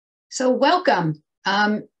So welcome.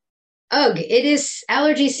 Ugh, it is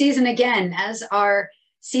allergy season again as our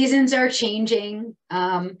seasons are changing.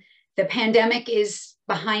 The pandemic is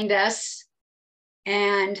behind us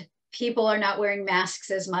and people are not wearing masks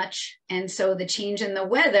as much. And so the change in the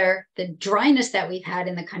weather, the dryness that we've had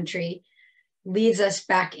in the country leads us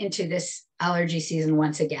back into this allergy season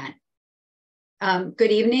once again.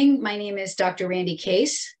 Good evening. My name is Dr. Randy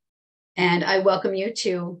Case, and I welcome you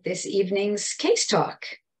to this evening's Case Talk.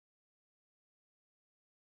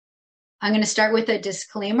 I'm going to start with a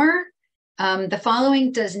disclaimer. The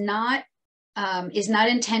following is not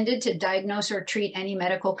intended to diagnose or treat any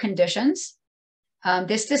medical conditions.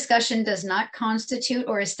 This discussion does not constitute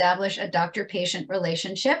or establish a doctor-patient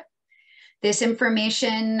relationship. This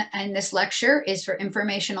information and this lecture is for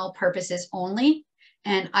informational purposes only,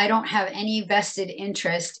 and I don't have any vested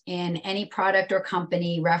interest in any product or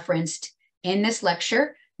company referenced in this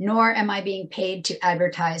lecture, nor am I being paid to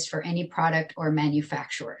advertise for any product or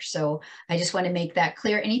manufacturer. So I just want to make that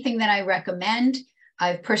clear. Anything that I recommend,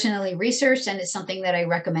 I've personally researched, and it's something that I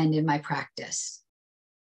recommend in my practice.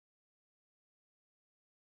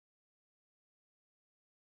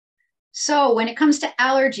 So when it comes to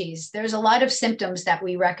allergies, there's a lot of symptoms that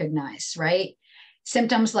we recognize, right?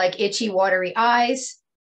 Symptoms like itchy, watery eyes,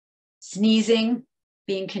 sneezing,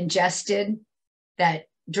 being congested, that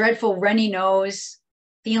dreadful runny nose,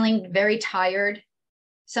 feeling very tired,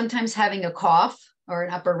 sometimes having a cough or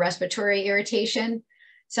an upper respiratory irritation.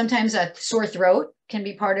 Sometimes a sore throat can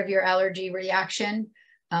be part of your allergy reaction.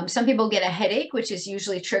 Some people get a headache, which is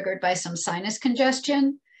usually triggered by some sinus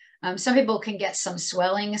congestion. Some people can get some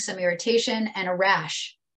swelling, some irritation, and a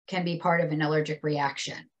rash can be part of an allergic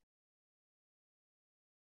reaction.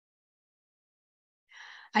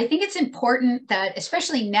 I think it's important that,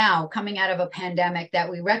 especially now coming out of a pandemic,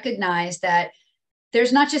 that we recognize that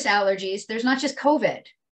there's not just allergies, there's not just COVID.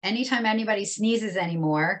 Anytime anybody sneezes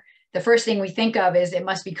anymore, the first thing we think of is it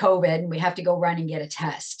must be COVID and we have to go run and get a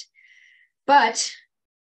test. But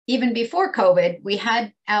even before COVID, we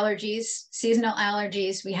had allergies, seasonal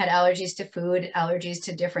allergies. We had allergies to food, allergies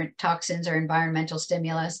to different toxins or environmental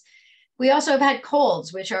stimulus. We also have had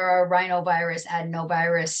colds, which are rhinovirus,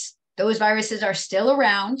 adenovirus. Those viruses are still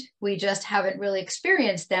around. We just haven't really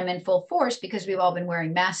experienced them in full force because we've all been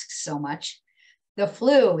wearing masks so much. The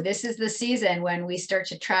flu, this is the season when we start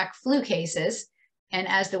to track flu cases. And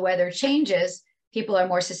as the weather changes, people are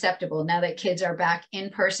more susceptible. Now that kids are back in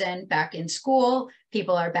person, back in school,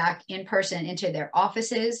 people are back in person into their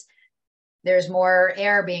offices. There's more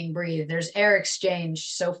air being breathed. There's air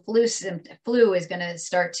exchange. So flu is going to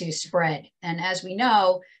start to spread. And as we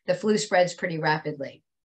know, the flu spreads pretty rapidly,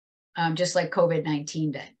 just like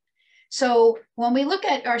COVID-19 did. So when we look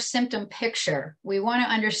at our symptom picture, we want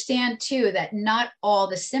to understand too that not all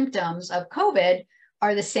the symptoms of COVID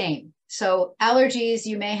are the same. So allergies,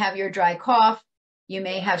 you may have your dry cough, you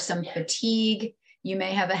may have some fatigue, you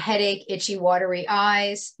may have a headache, itchy, watery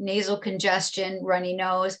eyes, nasal congestion, runny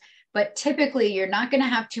nose, but typically you're not going to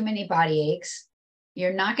have too many body aches.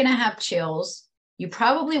 You're not going to have chills. You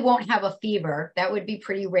probably won't have a fever. That would be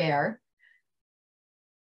pretty rare.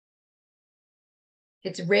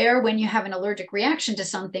 It's rare when you have an allergic reaction to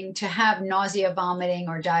something to have nausea, vomiting,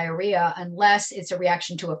 or diarrhea, unless it's a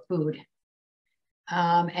reaction to a food.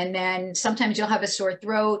 And then sometimes you'll have a sore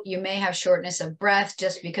throat. You may have shortness of breath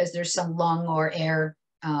just because there's some lung or air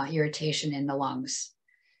irritation in the lungs.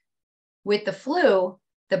 With the flu,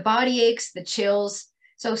 the body aches, the chills.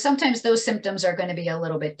 So sometimes those symptoms are going to be a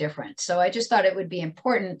little bit different. So I just thought it would be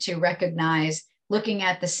important to recognize, looking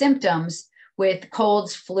at the symptoms with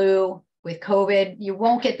colds, flu, with COVID, you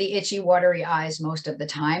won't get the itchy, watery eyes most of the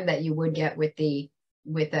time that you would get with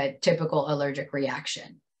a typical allergic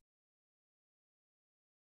reaction.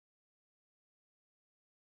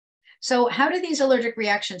 So how do these allergic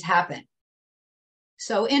reactions happen?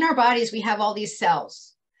 So in our bodies, we have all these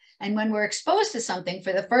cells. And when we're exposed to something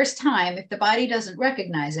for the first time, if the body doesn't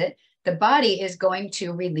recognize it, the body is going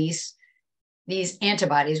to release these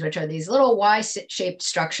antibodies, which are these little Y-shaped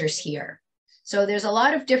structures here. So there's a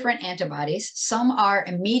lot of different antibodies. Some are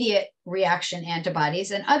immediate reaction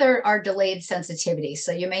antibodies and other are delayed sensitivity.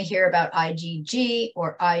 So you may hear about IgG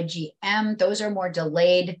or IgM. Those are more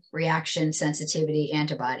delayed reaction sensitivity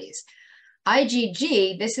antibodies.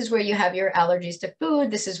 IgG, this is where you have your allergies to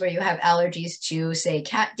food. This is where you have allergies to, say,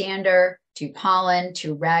 cat dander, to pollen,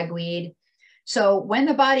 to ragweed. So when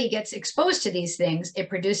the body gets exposed to these things, it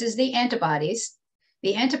produces the antibodies.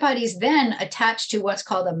 The antibodies then attach to what's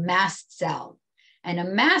called a mast cell. And a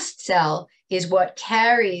mast cell is what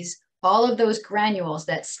carries all of those granules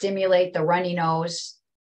that stimulate the runny nose,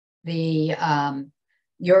 the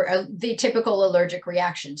the typical allergic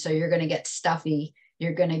reaction. So you're going to get stuffy,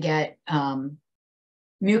 you're going to get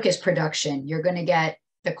mucus production, you're going to get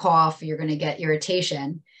the cough, you're going to get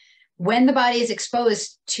irritation. When the body is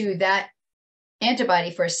exposed to that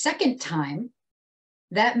antibody for a second time,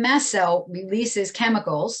 that mast cell releases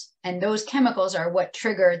chemicals, and those chemicals are what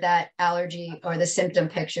trigger that allergy or the symptom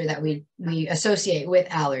picture that we associate with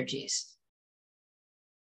allergies.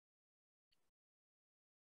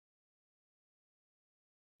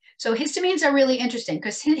 So histamines are really interesting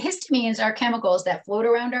because histamines are chemicals that float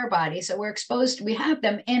around our body. So we're exposed, we have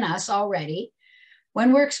them in us already.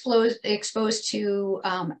 When we're exposed to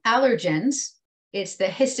allergens, it's the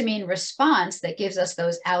histamine response that gives us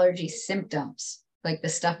those allergy symptoms, like the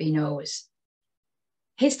stuffy nose.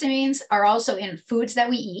 Histamines are also in foods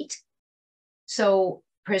that we eat. So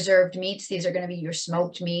preserved meats, these are going to be your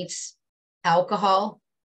smoked meats, alcohol,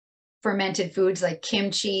 fermented foods like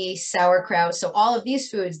kimchi, sauerkraut. So all of these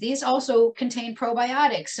foods, these also contain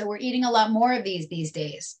probiotics. So we're eating a lot more of these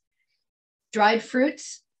days. Dried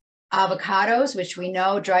fruits, avocados, which we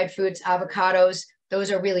know dried fruits, avocados, those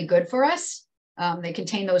are really good for us. They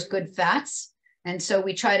contain those good fats. And so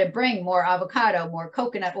we try to bring more avocado, more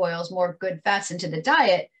coconut oils, more good fats into the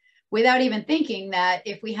diet without even thinking that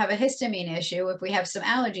if we have a histamine issue, if we have some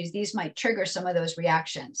allergies, these might trigger some of those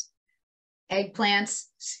reactions. Eggplants,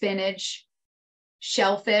 spinach,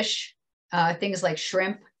 shellfish, things like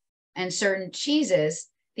shrimp, and certain cheeses,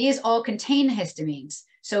 these all contain histamines.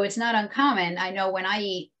 So it's not uncommon. I know when I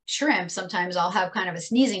eat shrimp, sometimes I'll have kind of a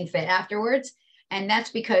sneezing fit afterwards. And that's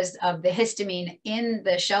because of the histamine in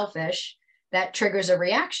the shellfish that triggers a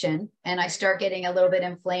reaction. And I start getting a little bit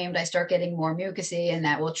inflamed. I start getting more mucousy, and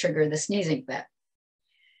that will trigger the sneezing fit.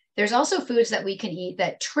 There's also foods that we can eat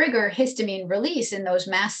that trigger histamine release in those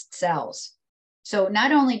mast cells. So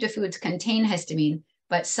not only do foods contain histamine,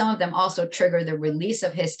 but some of them also trigger the release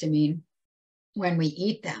of histamine when we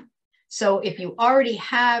eat them. So if you already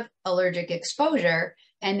have allergic exposure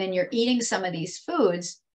and then you're eating some of these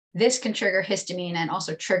foods, this can trigger histamine and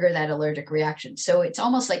also trigger that allergic reaction. So it's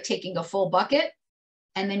almost like taking a full bucket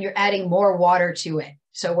and then you're adding more water to it.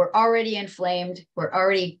 So we're already inflamed, we're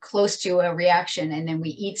already close to a reaction, and then we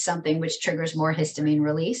eat something which triggers more histamine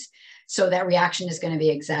release. So that reaction is going to be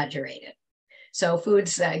exaggerated. So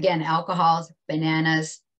foods, again, alcohols,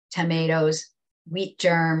 bananas, tomatoes, wheat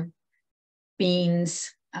germ,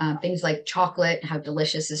 beans, things like chocolate. How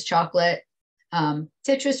delicious is chocolate?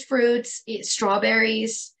 Citrus fruits,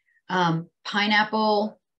 strawberries,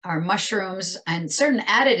 pineapple, our mushrooms, and certain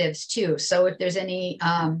additives too. So if there's any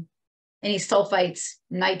sulfites,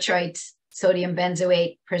 nitrites, sodium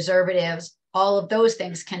benzoate, preservatives, all of those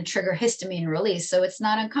things can trigger histamine release. So it's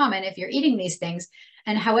not uncommon if you're eating these things,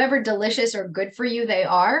 and however delicious or good for you they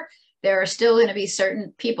are, there are still going to be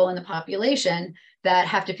certain people in the population that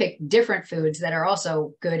have to pick different foods that are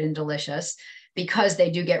also good and delicious because they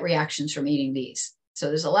do get reactions from eating these. So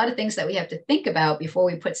there's a lot of things that we have to think about before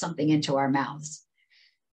we put something into our mouths.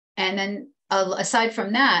 And then aside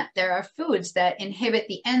from that, there are foods that inhibit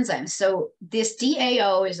the enzymes. So this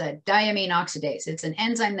DAO is a diamine oxidase. It's an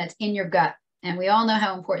enzyme that's in your gut. And we all know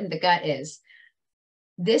how important the gut is.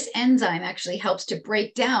 This enzyme actually helps to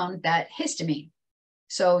break down that histamine.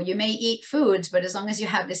 So you may eat foods, but as long as you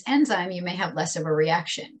have this enzyme, you may have less of a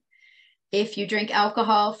reaction. If you drink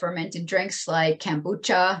alcohol, fermented drinks like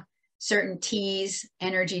kombucha, certain teas,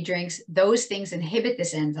 energy drinks, those things inhibit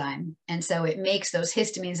this enzyme. And so it makes those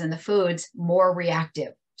histamines in the foods more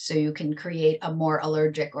reactive. So you can create a more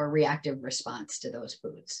allergic or reactive response to those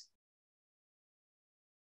foods.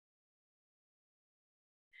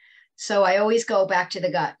 So I always go back to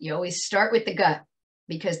the gut. You always start with the gut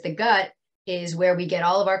because the gut is where we get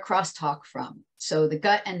all of our crosstalk from. So the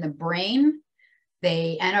gut and the brain,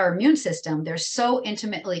 and our immune system, they're so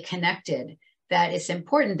intimately connected that it's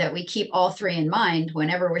important that we keep all three in mind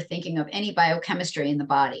whenever we're thinking of any biochemistry in the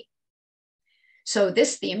body. So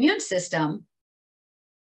the immune system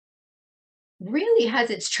really has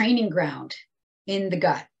its training ground in the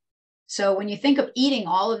gut. So when you think of eating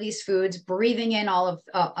all of these foods, breathing in all of,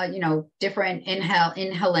 different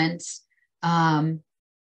inhalants,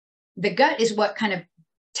 the gut is what kind of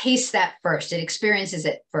tastes that first. It experiences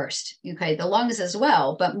it first. Okay, the lungs as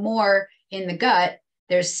well, but more in the gut.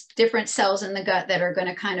 There's different cells in the gut that are going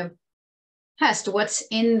to kind of test what's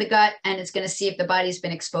in the gut, and it's going to see if the body's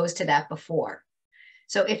been exposed to that before.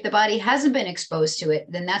 So if the body hasn't been exposed to it,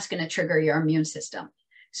 then that's going to trigger your immune system.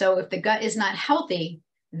 So if the gut is not healthy,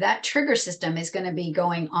 that trigger system is going to be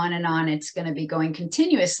going on and on. It's going to be going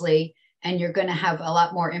continuously, and you're going to have a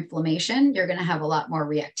lot more inflammation. You're going to have a lot more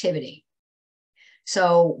reactivity.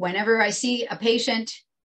 So whenever I see a patient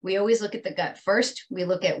We always look at the gut first. We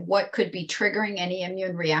look at what could be triggering any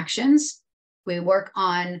immune reactions. We work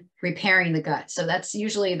on repairing the gut. So that's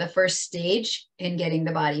usually the first stage in getting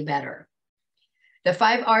the body better. The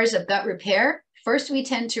 5 R's of gut repair. First, we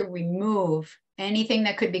tend to remove anything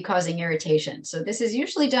that could be causing irritation. So this is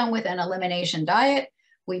usually done with an elimination diet.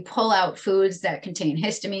 We pull out foods that contain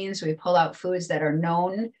histamines. We pull out foods that are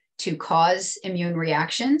known to cause immune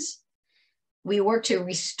reactions. We work to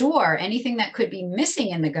restore anything that could be missing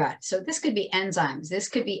in the gut. So this could be enzymes. This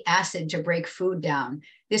could be acid to break food down.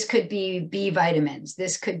 This could be B vitamins.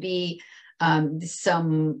 This could be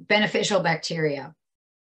some beneficial bacteria.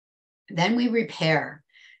 Then we repair.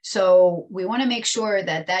 So we want to make sure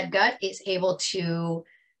that that gut is able to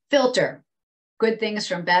filter good things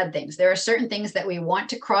from bad things. There are certain things that we want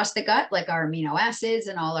to cross the gut, like our amino acids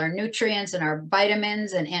and all our nutrients and our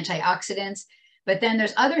vitamins and antioxidants. But then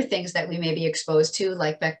there's other things that we may be exposed to,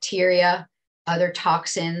 like bacteria, other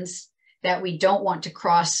toxins that we don't want to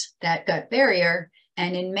cross that gut barrier.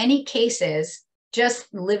 And in many cases,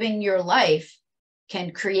 just living your life can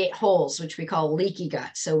create holes, which we call leaky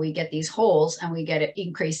gut. So we get these holes and we get an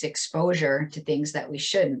increased exposure to things that we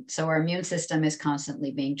shouldn't. So our immune system is constantly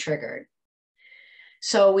being triggered.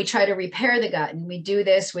 So we try to repair the gut, and we do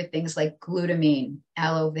this with things like glutamine,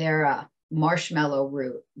 aloe vera, marshmallow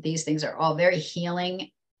root. These things are all very healing,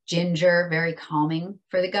 ginger, very calming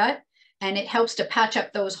for the gut, and it helps to patch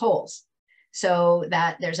up those holes so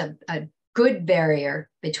that there's a good barrier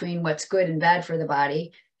between what's good and bad for the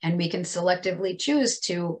body, and we can selectively choose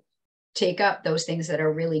to take up those things that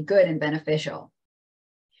are really good and beneficial.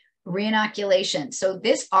 Reinoculation. So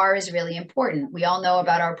this R is really important. We all know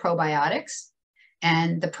about our probiotics,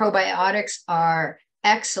 and the probiotics are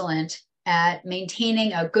excellent at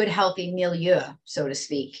maintaining a good, healthy milieu, so to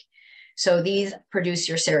speak. So these produce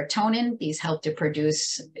your serotonin. These help to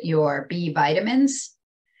produce your B vitamins.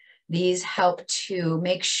 These help to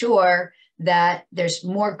make sure that there's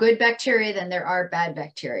more good bacteria than there are bad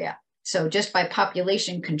bacteria. So just by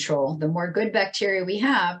population control, the more good bacteria we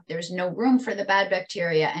have, there's no room for the bad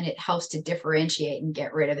bacteria, and it helps to differentiate and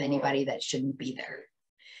get rid of anybody that shouldn't be there.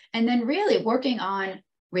 And then really working on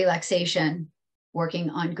relaxation, working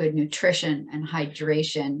on good nutrition and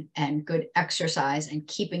hydration and good exercise, and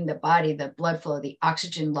keeping the body, the blood flow, the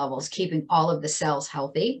oxygen levels, keeping all of the cells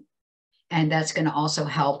healthy. And that's going to also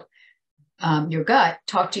help your gut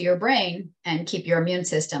talk to your brain and keep your immune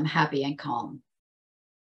system happy and calm.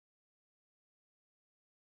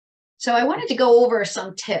 So I wanted to go over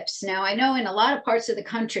some tips. Now, I know in a lot of parts of the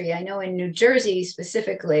country, I know in New Jersey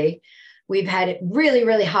specifically, we've had a really,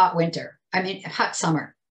 really hot winter. I mean, hot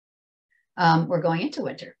summer. We're going into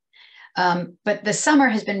winter. But the summer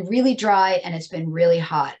has been really dry and it's been really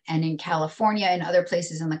hot. And in California and other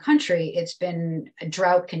places in the country, it's been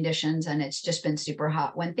drought conditions and it's just been super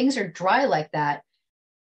hot. When things are dry like that,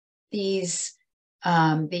 these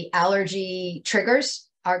the allergy triggers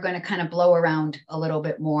are going to kind of blow around a little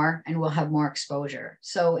bit more, and we'll have more exposure.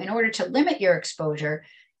 So in order to limit your exposure,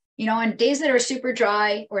 you know, on days that are super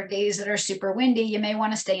dry or days that are super windy, you may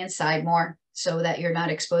want to stay inside more so that you're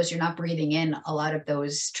not exposed. You're not breathing in a lot of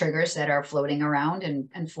those triggers that are floating around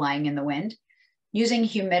and flying in the wind. Using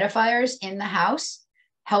humidifiers in the house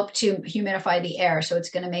help to humidify the air. So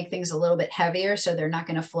it's going to make things a little bit heavier. So they're not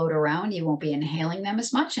going to float around. You won't be inhaling them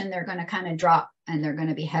as much, and they're going to kind of drop and they're going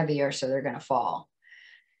to be heavier. So they're going to fall.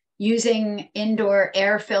 Using indoor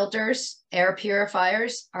air filters, air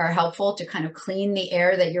purifiers are helpful to kind of clean the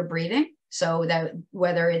air that you're breathing. So that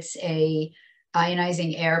whether it's a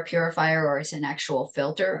ionizing air purifier or it's an actual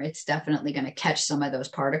filter, it's definitely going to catch some of those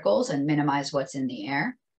particles and minimize what's in the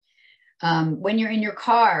air. When you're in your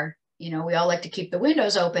car, you know, we all like to keep the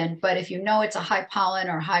windows open, but if you know it's a high pollen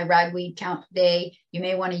or high ragweed count day, you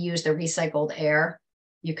may want to use the recycled air.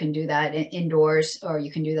 You can do that indoors, or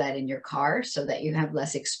you can do that in your car so that you have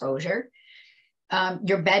less exposure.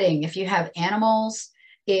 Your bedding, if you have animals,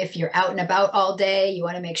 if you're out and about all day, you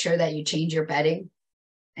want to make sure that you change your bedding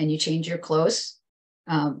and you change your clothes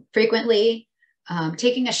frequently.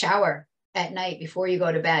 Taking a shower at night before you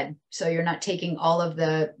go to bed, so you're not taking all of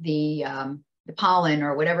the pollen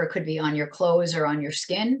or whatever it could be on your clothes or on your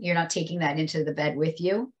skin. You're not taking that into the bed with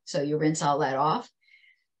you, so you rinse all that off.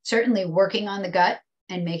 Certainly working on the gut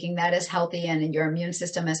and making that as healthy and your immune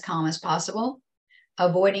system as calm as possible.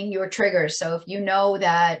 Avoiding your triggers. So if you know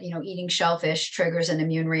that, you know, eating shellfish triggers an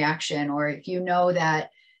immune reaction, or if you know that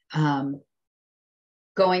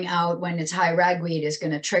going out when it's high ragweed is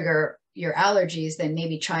going to trigger your allergies, then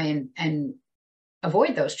maybe try and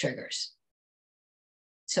avoid those triggers.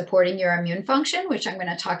 Supporting your immune function, which I'm going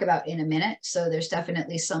to talk about in a minute. So there's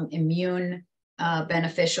definitely some immune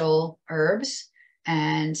beneficial herbs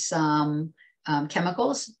and some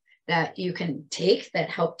chemicals that you can take that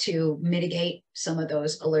help to mitigate some of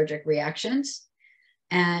those allergic reactions,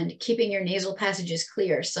 and keeping your nasal passages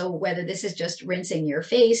clear. So whether this is just rinsing your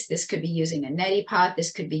face, this could be using a neti pot,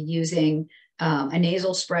 this could be using a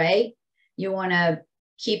nasal spray. You want to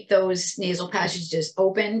keep those nasal passages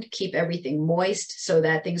open, keep everything moist so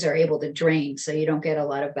that things are able to drain, so you don't get a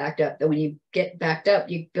lot of backed up. But when you get backed up,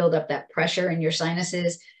 you build up that pressure in your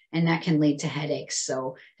sinuses, and that can lead to headaches.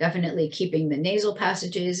 So definitely keeping the nasal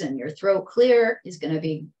passages and your throat clear is going to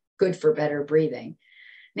be good for better breathing.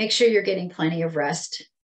 Make sure you're getting plenty of rest,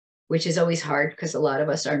 which is always hard because a lot of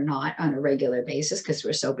us are not on a regular basis because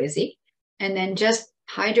we're so busy. And then just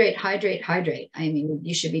hydrate, hydrate, hydrate. I mean,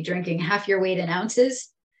 you should be drinking half your weight in ounces.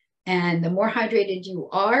 And the more hydrated you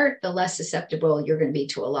are, the less susceptible you're going to be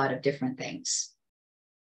to a lot of different things.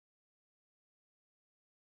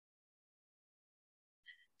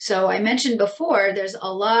 So I mentioned before, there's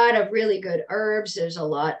a lot of really good herbs. There's a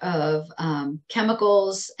lot of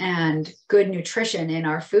chemicals and good nutrition in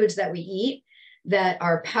our foods that we eat that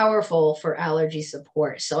are powerful for allergy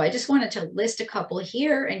support. So I just wanted to list a couple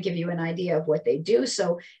here and give you an idea of what they do.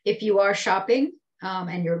 So if you are shopping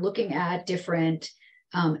and you're looking at different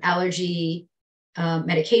allergy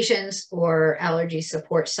medications or allergy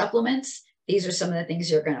support supplements, these are some of the things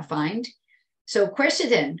you're going to find. So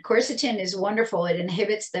quercetin is wonderful. It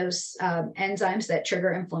inhibits those enzymes that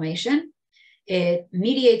trigger inflammation. It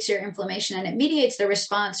mediates your inflammation, and it mediates the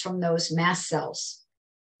response from those mast cells.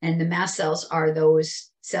 And the mast cells are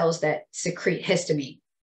those cells that secrete histamine.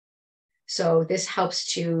 So this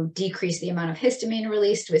helps to decrease the amount of histamine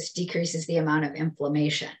released, which decreases the amount of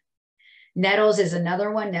inflammation. Nettles is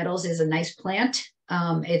another one. Nettles is a nice plant.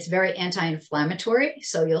 It's very anti-inflammatory.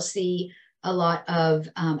 So you'll see a lot of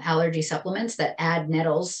allergy supplements that add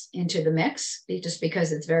nettles into the mix, just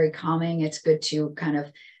because it's very calming. It's good to kind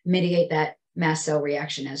of mitigate that mast cell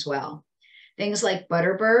reaction as well. Things like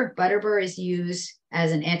butterbur. Butterbur is used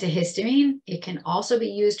as an antihistamine. It can also be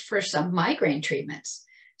used for some migraine treatments.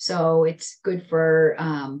 So it's good for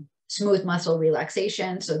smooth muscle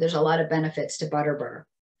relaxation. So there's a lot of benefits to butterbur.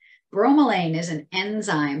 Bromelain is an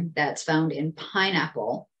enzyme that's found in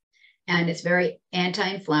pineapple, and it's very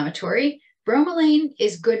anti-inflammatory. Bromelain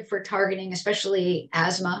is good for targeting, especially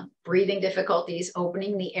asthma, breathing difficulties,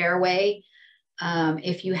 opening the airway.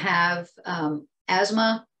 If you have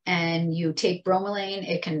asthma and you take bromelain,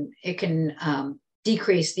 it can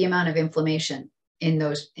decrease the amount of inflammation in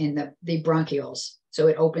the bronchioles. So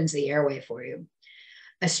it opens the airway for you.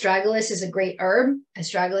 Astragalus is a great herb.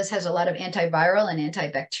 Astragalus has a lot of antiviral and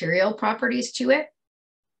antibacterial properties to it.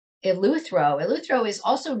 Eleuthero is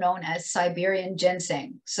also known as Siberian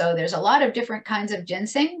ginseng. So there's a lot of different kinds of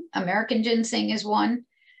ginseng. American ginseng is one.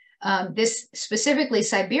 This specifically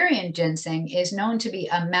Siberian ginseng is known to be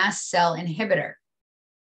a mast cell inhibitor.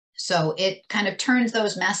 So it kind of turns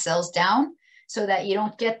those mast cells down so that you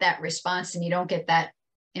don't get that response and you don't get that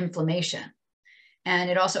inflammation.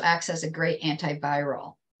 And it also acts as a great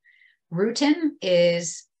antiviral. Rutin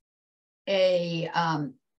is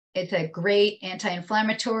it's a great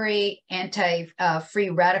anti-inflammatory, anti-free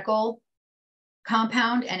radical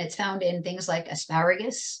compound, and it's found in things like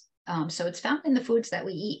asparagus. So it's found in the foods that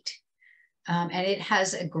we eat. And it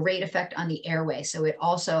has a great effect on the airway. So it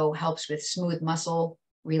also helps with smooth muscle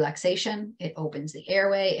relaxation. It opens the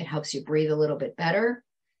airway. It helps you breathe a little bit better.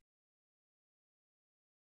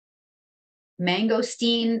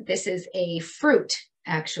 Mangosteen, this is a fruit,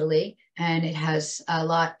 actually, and it has a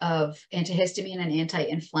lot of antihistamine and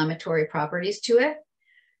anti-inflammatory properties to it.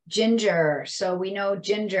 Ginger. So we know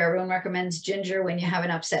ginger, everyone recommends ginger when you have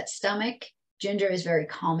an upset stomach. Ginger is very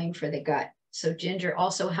calming for the gut. So ginger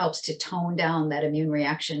also helps to tone down that immune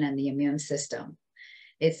reaction and the immune system.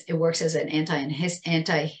 It works as an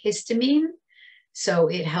antihistamine. So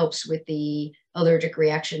it helps with the allergic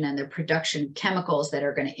reaction and the production of chemicals that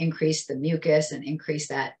are going to increase the mucus and increase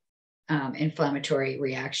that inflammatory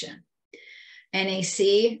reaction. NAC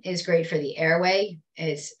is great for the airway.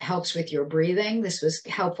 It helps with your breathing. This was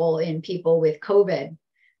helpful in people with COVID.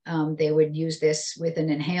 They would use this with an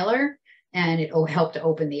inhaler, and it helped to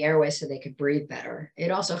open the airway so they could breathe better.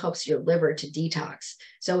 It also helps your liver to detox.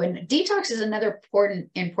 So detox is another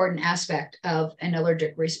important aspect of an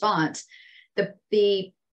allergic response.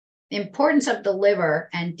 The importance of the liver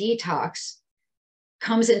and detox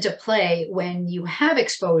comes into play when you have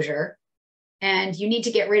exposure and you need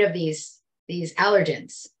to get rid of these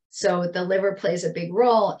allergens. So the liver plays a big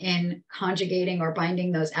role in conjugating or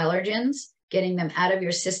binding those allergens, getting them out of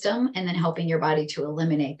your system, and then helping your body to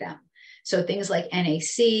eliminate them. So things like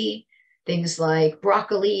NAC, Things like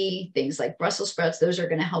broccoli, things like Brussels sprouts, those are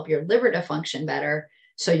going to help your liver to function better.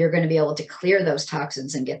 So you're going to be able to clear those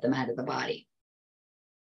toxins and get them out of the body.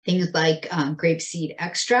 Things like grapeseed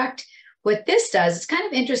extract. What this does, it's kind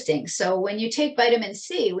of interesting. So when you take vitamin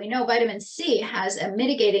C, we know vitamin C has a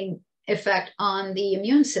mitigating effect on the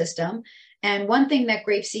immune system. And one thing that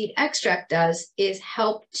grapeseed extract does is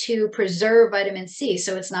help to preserve vitamin C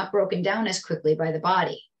so it's not broken down as quickly by the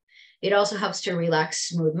body. It also helps to relax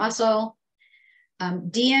smooth muscle.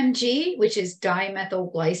 DMG, which is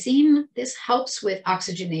dimethylglycine, this helps with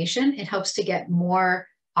oxygenation. It helps to get more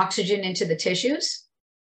oxygen into the tissues.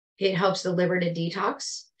 It helps the liver to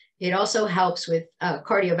detox. It also helps with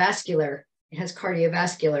cardiovascular. It has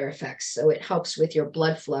cardiovascular effects. So it helps with your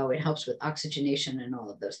blood flow. It helps with oxygenation and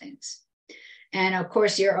all of those things. And of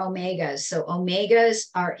course, your omegas. So omegas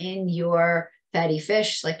are in your fatty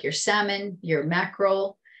fish, like your salmon, your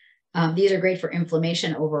mackerel. These are great for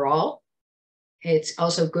inflammation overall. It's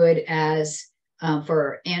also good as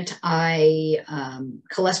for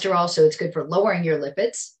anti-cholesterol. So it's good for lowering your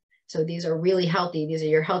lipids. So these are really healthy. These are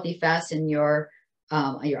your healthy fats in your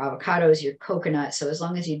avocados, your coconut. So as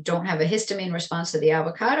long as you don't have a histamine response to the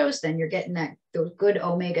avocados, then you're getting those good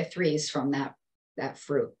omega-3s from that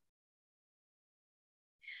fruit.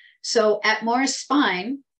 So at Morris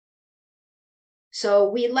Spine, so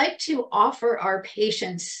we like to offer our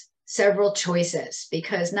patients several choices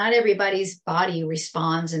because not everybody's body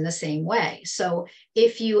responds in the same way. So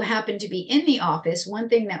if you happen to be in the office, one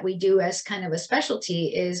thing that we do as kind of a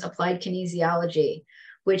specialty is applied kinesiology,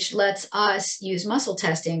 which lets us use muscle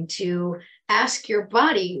testing to ask your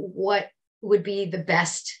body what would be the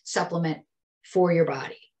best supplement for your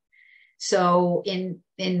body. So in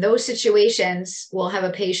those situations, we'll have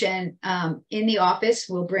a patient in the office,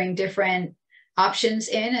 we'll bring different options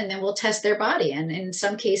in, and then we'll test their body. And in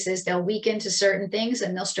some cases, they'll weaken to certain things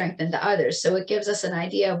and they'll strengthen to others. So it gives us an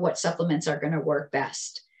idea of what supplements are going to work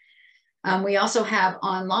best. We also have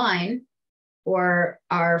online for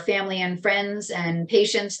our family and friends and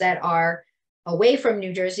patients that are away from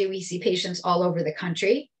New Jersey. We see patients all over the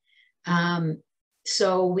country.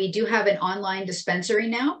 So we do have an online dispensary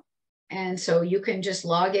now. And so you can just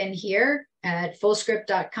log in here at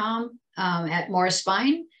fullscript.com at Morris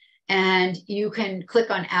Spine, and you can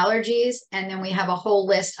click on allergies. And then we have a whole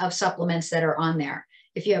list of supplements that are on there.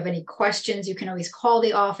 If you have any questions, you can always call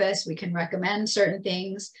the office. We can recommend certain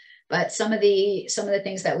things. But some of the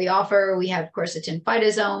things that we offer, we have quercetin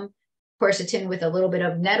phytosome, quercetin with a little bit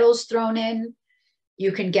of nettles thrown in.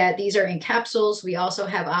 You can get, these are in capsules. We also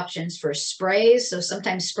have options for sprays. So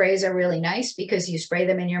sometimes sprays are really nice because you spray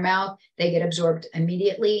them in your mouth, they get absorbed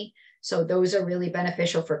immediately. So those are really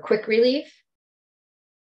beneficial for quick relief.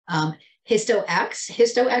 Histo-X.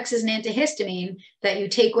 Histo-X is an antihistamine that you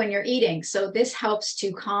take when you're eating. So this helps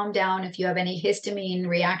to calm down if you have any histamine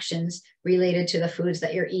reactions related to the foods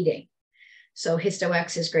that you're eating. So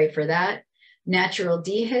Histo-X is great for that. Natural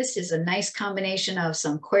D-Hist is a nice combination of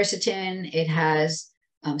some quercetin. It has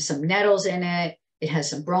some nettles in it. It has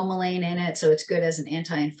some bromelain in it. So it's good as an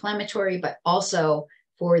anti-inflammatory, but also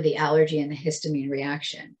for the allergy and the histamine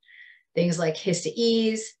reaction. Things like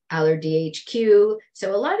Hista-Ease, Aller-DHQ.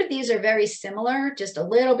 So a lot of these are very similar, just a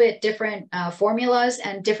little bit different formulas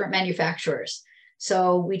and different manufacturers.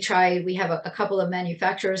 So we have a couple of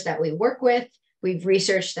manufacturers that we work with. We've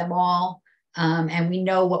researched them all, and we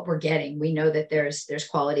know what we're getting. We know that there's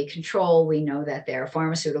quality control. We know that they're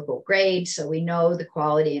pharmaceutical grade. So we know the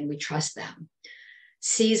quality and we trust them.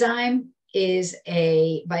 Czyme is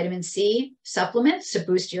a vitamin C supplement to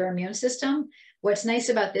boost your immune system. What's nice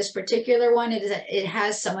about this particular one is that it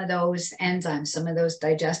has some of those enzymes, some of those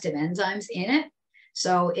digestive enzymes in it.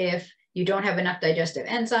 So if you don't have enough digestive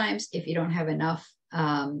enzymes, if you don't have enough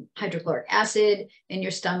hydrochloric acid in your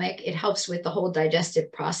stomach, it helps with the whole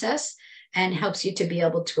digestive process and helps you to be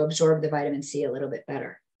able to absorb the vitamin C a little bit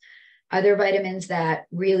better. Other vitamins that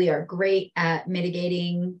really are great at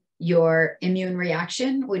mitigating your immune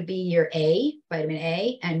reaction would be your vitamin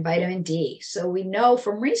A, and vitamin D. So we know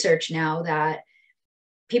from research now that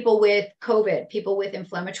people with COVID, people with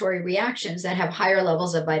inflammatory reactions that have higher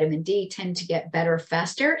levels of vitamin D tend to get better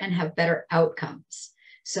faster and have better outcomes.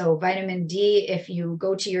 So vitamin D, if you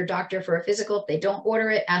go to your doctor for a physical, if they don't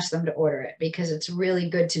order it, ask them to order it because it's really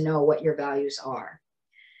good to know what your values are.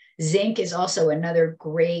 Zinc is also another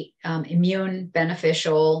great immune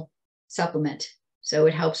beneficial supplement. So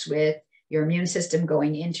it helps with your immune system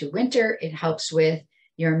going into winter. It helps with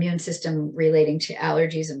your immune system relating to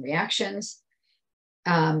allergies and reactions.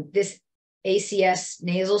 This ACS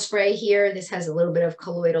nasal spray here, this has a little bit of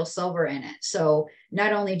colloidal silver in it. So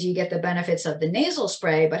not only do you get the benefits of the nasal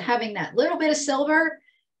spray, but having that little bit of silver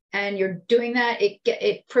and you're doing that,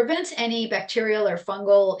 it prevents any bacterial or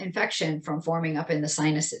fungal infection from forming up in the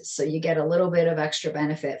sinuses. So you get a little bit of extra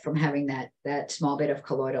benefit from having that small bit of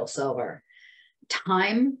colloidal silver.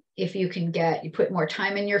 Thyme, if you put more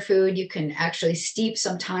thyme in your food, you can actually steep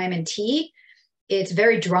some thyme in tea. It's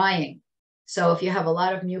very drying. So if you have a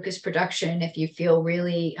lot of mucus production, if you feel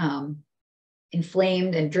really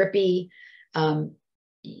inflamed and drippy,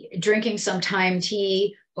 drinking some thyme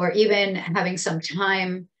tea, or even having some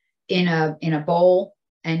thyme in a bowl,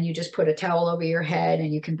 and you just put a towel over your head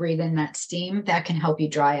and you can breathe in that steam, that can help you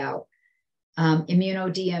dry out.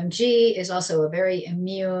 Immuno-DMG is also a very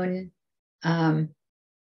immune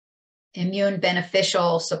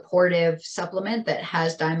beneficial supportive supplement that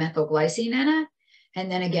has dimethylglycine in it. And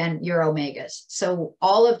then again, your omegas. So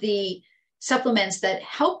all of the supplements that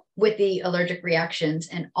help with the allergic reactions,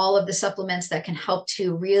 and all of the supplements that can help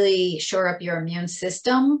to really shore up your immune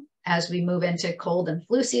system as we move into cold and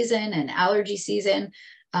flu season and allergy season,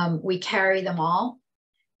 we carry them all.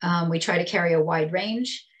 We try to carry a wide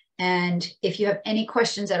range. And if you have any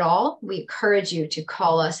questions at all, we encourage you to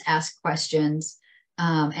call us, ask questions,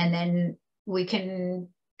 and then we can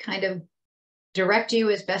kind of direct you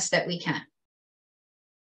as best that we can.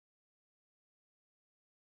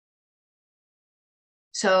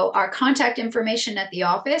 So our contact information at the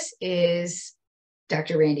office is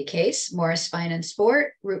Dr. Randy Case, Morris Spine and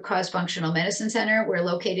Sport, Root Cause Functional Medicine Center. We're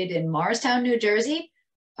located in Morristown, New Jersey.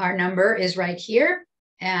 Our number is right here,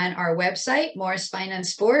 and our website, Morris Spine and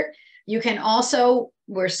Sport. You can also,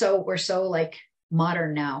 we're so like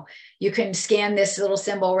modern now. You can scan this little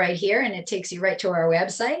symbol right here, and it takes you right to our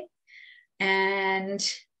website. And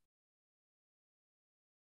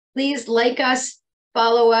please like us,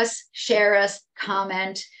 follow us, share us,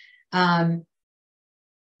 comment. I'm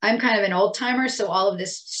kind of an old timer, so all of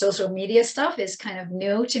this social media stuff is kind of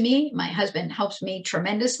new to me. My husband helps me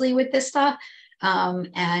tremendously with this stuff.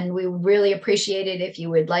 And we really appreciate it if you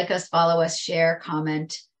would like us, follow us, share,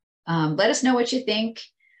 comment. Let us know what you think.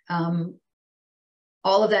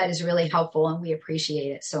 All of that is really helpful, and we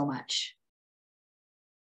appreciate it so much.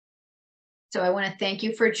 So I want to thank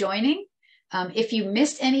you for joining. If you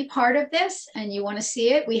missed any part of this and you want to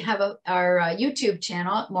see it, we have our YouTube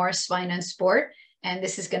channel, Morris Spine and Sport, and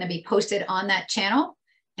this is going to be posted on that channel.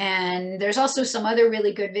 And there's also some other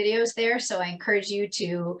really good videos there. So I encourage you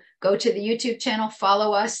to go to the YouTube channel,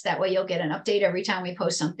 follow us. That way you'll get an update every time we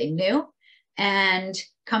post something new. And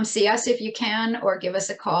come see us if you can, or give us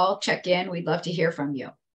a call, check in. We'd love to hear from you.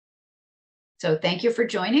 So thank you for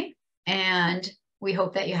joining, and we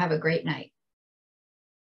hope that you have a great night.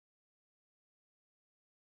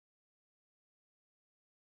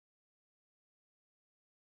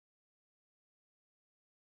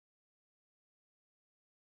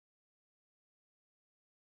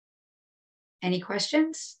 Any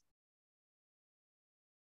questions?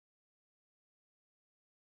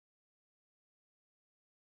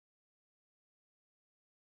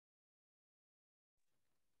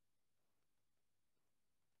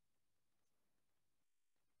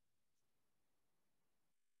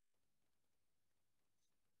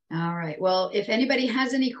 All right. Well, if anybody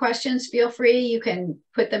has any questions, feel free. You can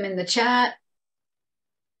put them in the chat,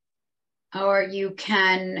 or you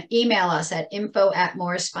can email us at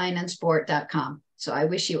info@morrisspineandsport.com. So I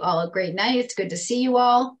wish you all a great night. It's good to see you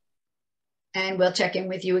all, and we'll check in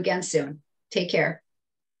with you again soon. Take care.